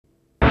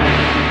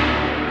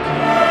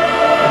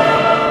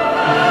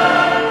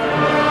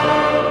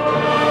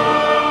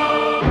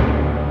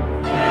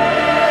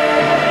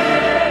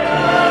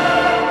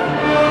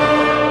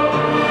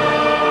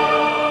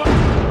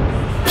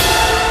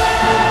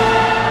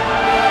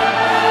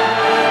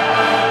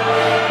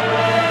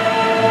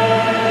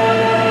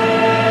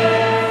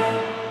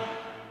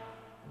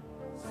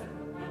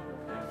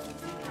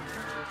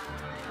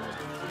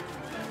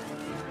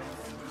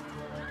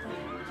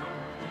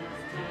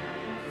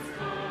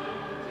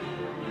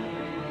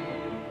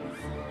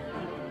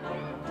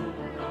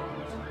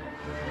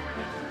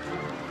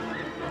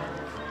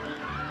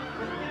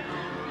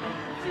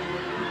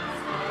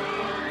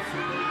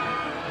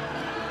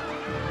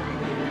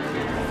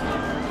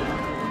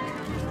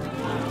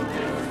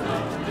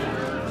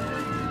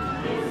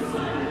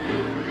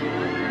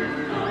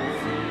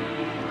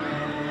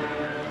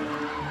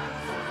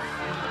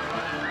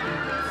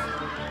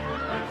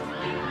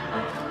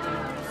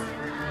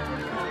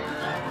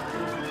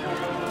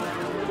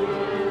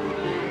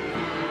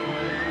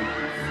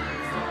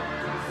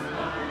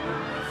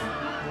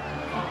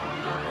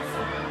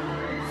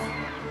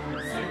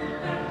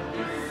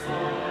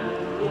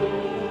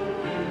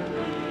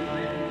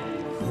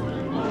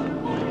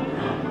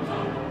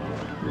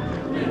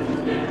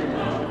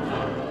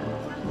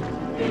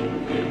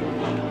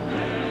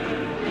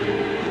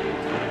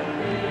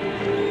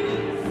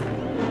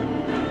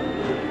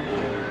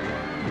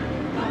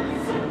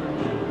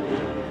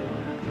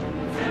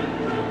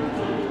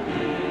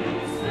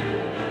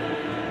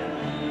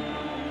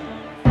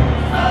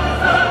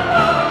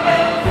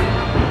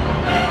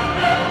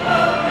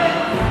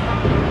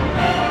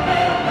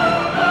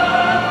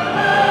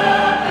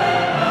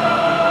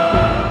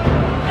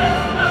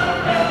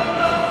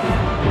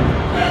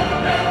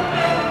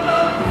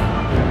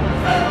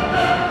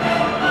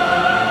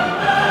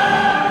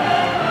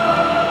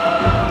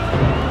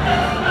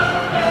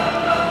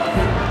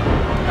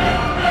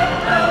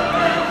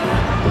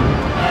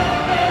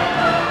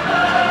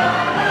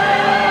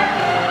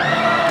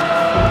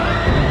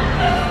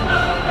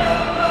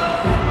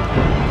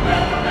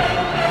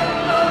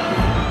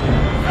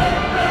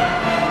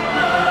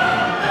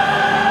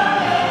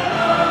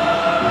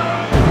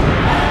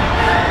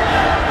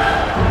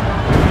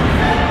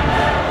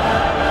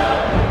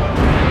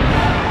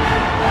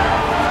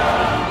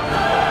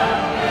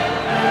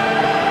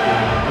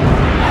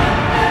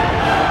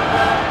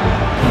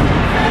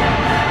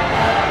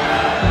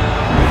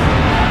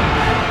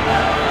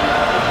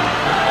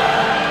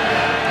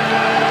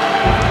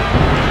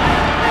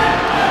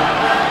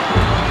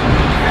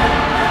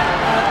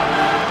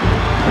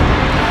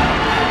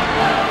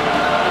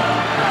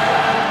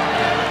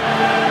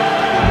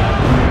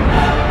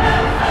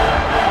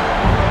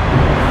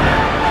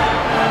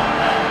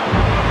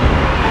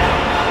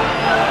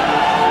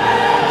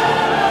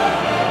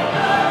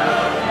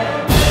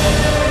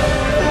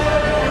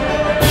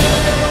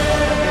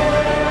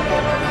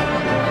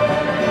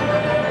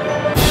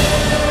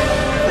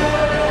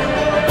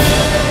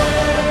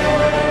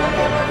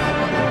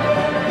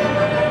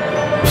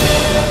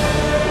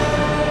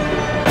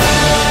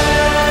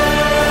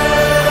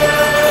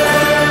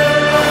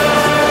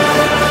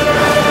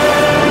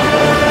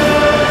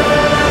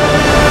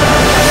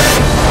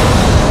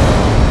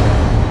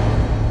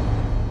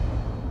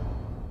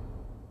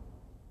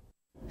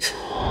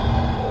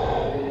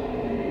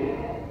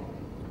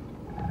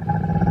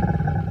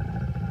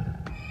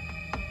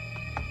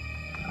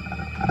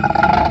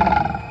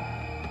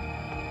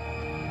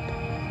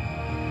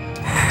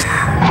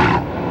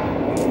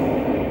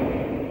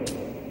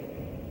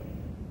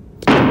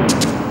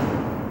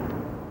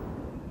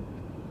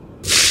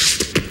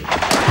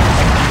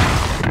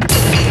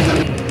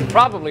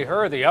probably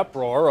heard the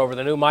uproar over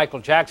the new Michael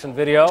Jackson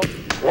video.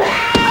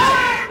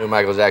 The new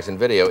Michael Jackson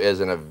video is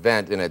an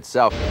event in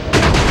itself,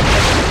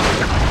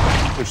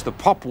 which the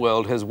pop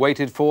world has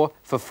waited for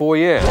 4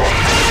 years.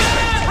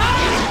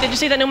 Did you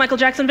see that new Michael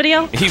Jackson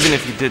video? Even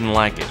if you didn't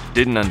like it,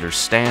 didn't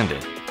understand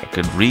it, or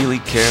could really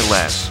care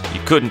less, you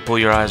couldn't pull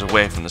your eyes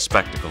away from the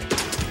spectacle.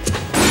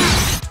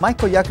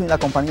 Michael Jackson e la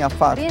compagnia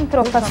Fox.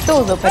 Rientro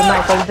fastoso per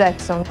Michael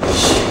Jackson.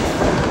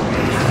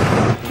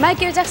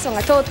 Michael Jackson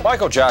a todo.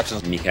 Michael Jackson.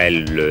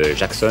 Michael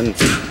Jackson.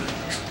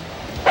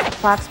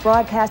 Fox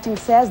Broadcasting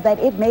says that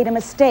it made a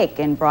mistake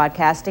in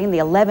broadcasting the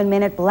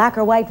 11-minute black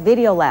or white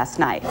video last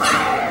night.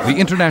 The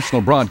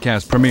international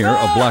broadcast premiere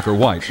of Black or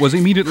White was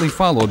immediately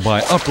followed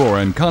by uproar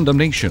and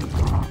condemnation.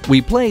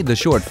 We played the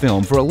short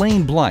film for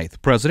Elaine Blythe,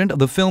 president of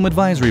the Film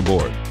Advisory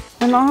Board.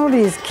 And all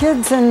these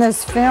kids in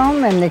this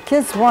film and the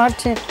kids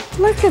watching,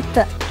 look at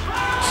the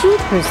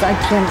cheapers, I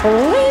can't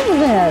believe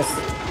this.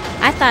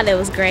 I thought it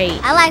was great.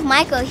 I like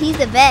Michael, he's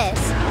the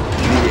best.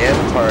 The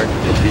end part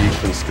could be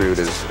construed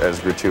as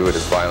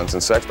gratuitous violence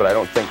and sex, but I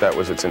don't think that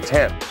was its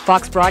intent.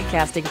 Fox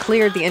Broadcasting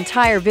cleared the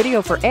entire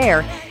video for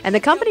air, and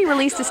the company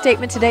released a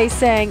statement today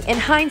saying, in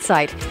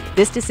hindsight,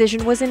 this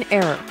decision was an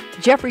error.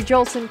 Jeffrey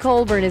Jolson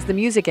Colburn is the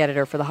music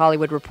editor for The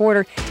Hollywood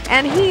Reporter,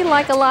 and he,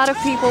 like a lot of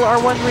people, are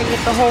wondering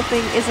if the whole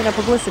thing isn't a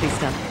publicity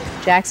stunt.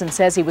 Jackson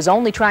says he was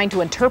only trying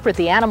to interpret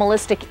the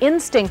animalistic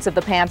instincts of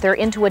the panther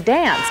into a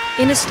dance.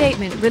 In a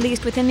statement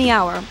released within the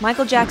hour,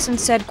 Michael Jackson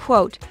said,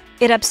 quote,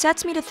 "It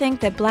upsets me to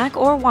think that black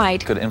or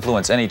white could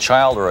influence any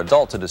child or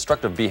adult to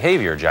destructive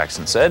behavior,"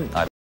 Jackson said,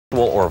 either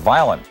sexual or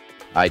violent.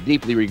 I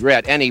deeply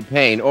regret any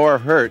pain or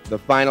hurt the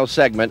final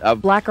segment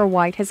of Black or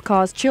White has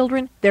caused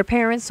children, their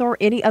parents, or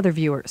any other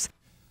viewers.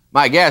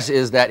 My guess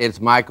is that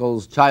it's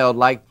Michael's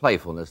childlike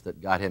playfulness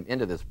that got him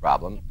into this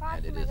problem,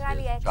 and it is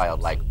his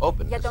childlike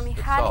openness that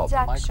solved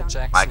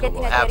it. Michael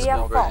will have the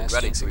version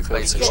ready to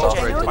replace it.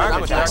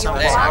 Michael Jackson.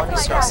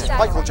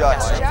 Michael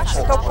Jackson.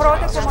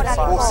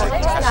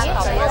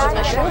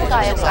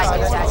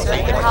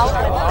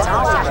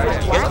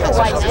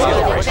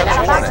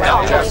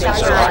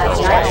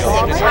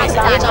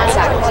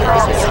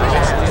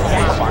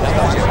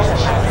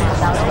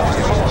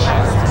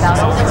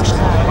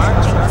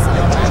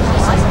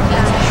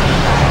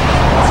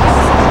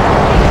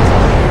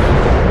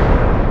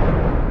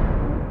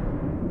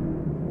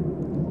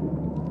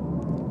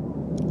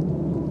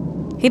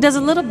 he does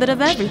a little bit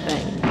of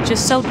everything.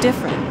 Just so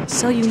different,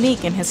 so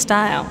unique in his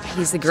style.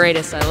 He's the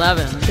greatest. I love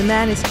him. The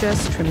man is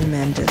just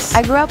tremendous.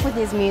 I grew up with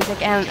his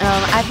music, and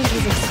I think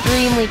he's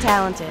extremely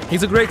talented.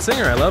 He's a great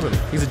singer. I love him.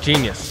 He's a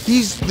genius.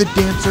 He's the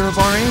dancer of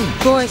our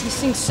age. Boys, he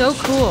sings so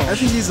cool. I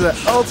think he's the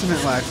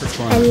ultimate live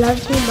performer. I love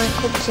you,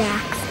 Michael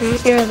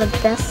Jackson. You're the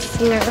best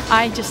singer.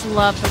 I just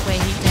love the way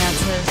he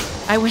dances.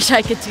 I wish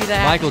I could do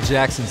that. Michael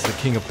Jackson's the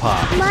king of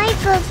pop.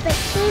 Michael's the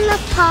king of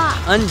pop.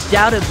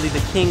 Undoubtedly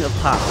the king of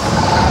pop.